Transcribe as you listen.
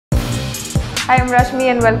Hi, I'm Rashmi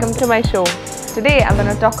and welcome to my show. Today I'm going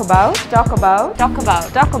to talk about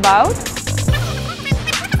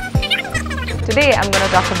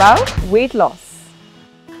weight loss.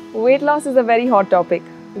 Weight loss is a very hot topic.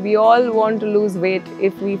 We all want to lose weight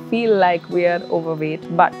if we feel like we are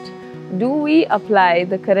overweight, but do we apply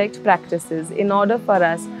the correct practices in order for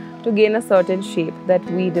us to gain a certain shape that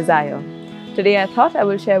we desire? Today I thought I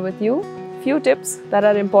will share with you few tips that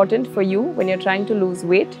are important for you when you're trying to lose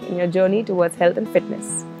weight in your journey towards health and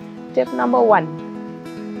fitness. Tip number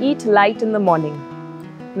 1, eat light in the morning.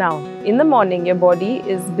 Now, in the morning, your body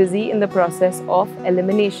is busy in the process of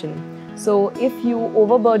elimination. So if you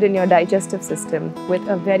overburden your digestive system with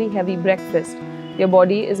a very heavy breakfast, your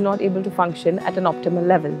body is not able to function at an optimal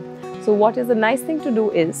level. So what is the nice thing to do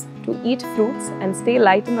is to eat fruits and stay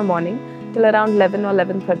light in the morning till around 11 or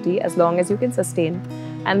 11:30 as long as you can sustain,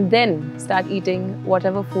 and then start eating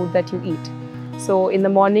whatever food that you eat. So in the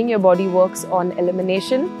morning, your body works on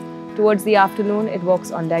elimination. Towards the afternoon, it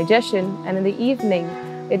works on digestion, and in the evening,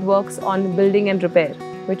 it works on building and repair,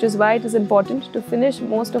 which is why it is important to finish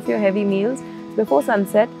most of your heavy meals before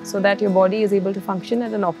sunset so that your body is able to function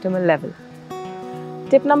at an optimal level.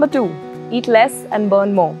 Tip number 2, eat less and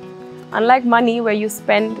burn more. Unlike money, where you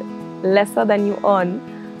spend lesser than you earn,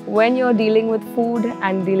 when you're dealing with food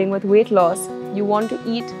and dealing with weight loss, you want to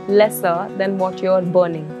eat lesser than what you're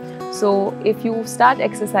burning. So if you start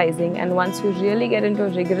exercising, and once you really get into a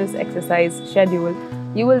rigorous exercise schedule,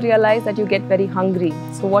 you will realize that you get very hungry.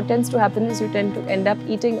 So what tends to happen is you tend to end up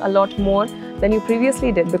eating a lot more than you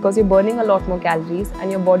previously did because you're burning a lot more calories and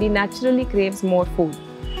your body naturally craves more food.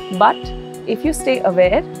 But if you stay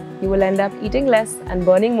aware, you will end up eating less and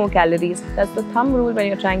burning more calories. That's the thumb rule when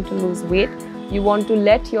you're trying to lose weight. You want to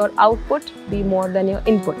let your output be more than your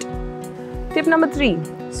input. Tip number 3,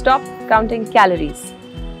 stop counting calories.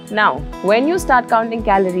 Now, when you start counting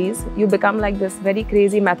calories, you become like this very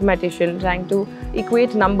crazy mathematician trying to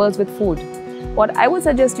equate numbers with food. What I would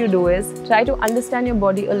suggest you do is try to understand your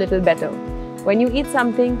body a little better. When you eat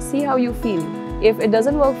something, see how you feel. If it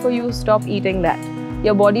doesn't work for you, stop eating that.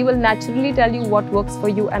 Your body will naturally tell you what works for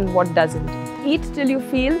you and what doesn't. Eat till you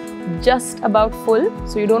feel just about full,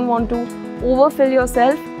 so you don't want to overfill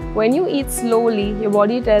yourself. When you eat slowly, your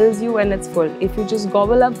body tells you when it's full. If you just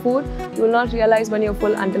gobble up food, you will not realize when you're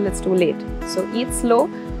full until it's too late. So eat slow,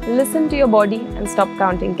 listen to your body and stop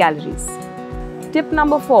counting calories. Tip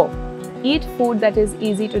number 4, eat food that is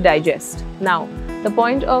easy to digest. Now, the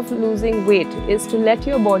point of losing weight is to let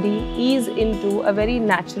your body ease into a very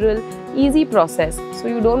natural, easy process. So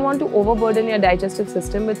you don't want to overburden your digestive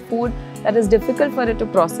system with food that is difficult for it to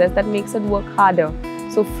process, that makes it work harder.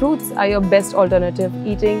 So fruits are your best alternative.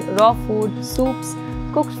 Eating raw food, soups,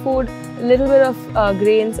 cooked food, a little bit of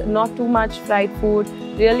grains, not too much fried food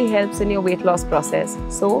really helps in your weight loss process.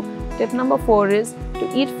 So tip number 4 is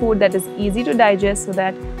to eat food that is easy to digest so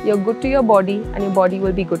that you're good to your body and your body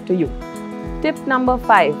will be good to you. Tip number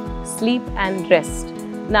 5, sleep and rest.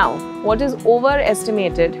 Now, what is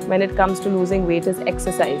overestimated when it comes to losing weight is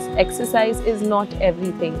exercise. Exercise is not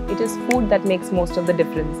everything. It is food that makes most of the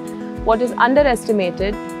difference. What is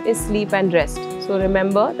underestimated is sleep and rest. So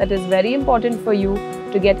remember that it's very important for you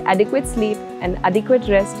to get adequate sleep and adequate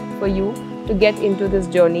rest for you to get into this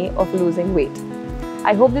journey of losing weight.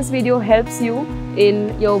 I hope this video helps you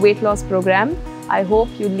in your weight loss program. I hope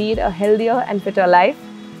you lead a healthier and fitter life.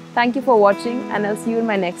 Thank you for watching, and I'll see you in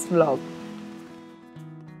my next vlog.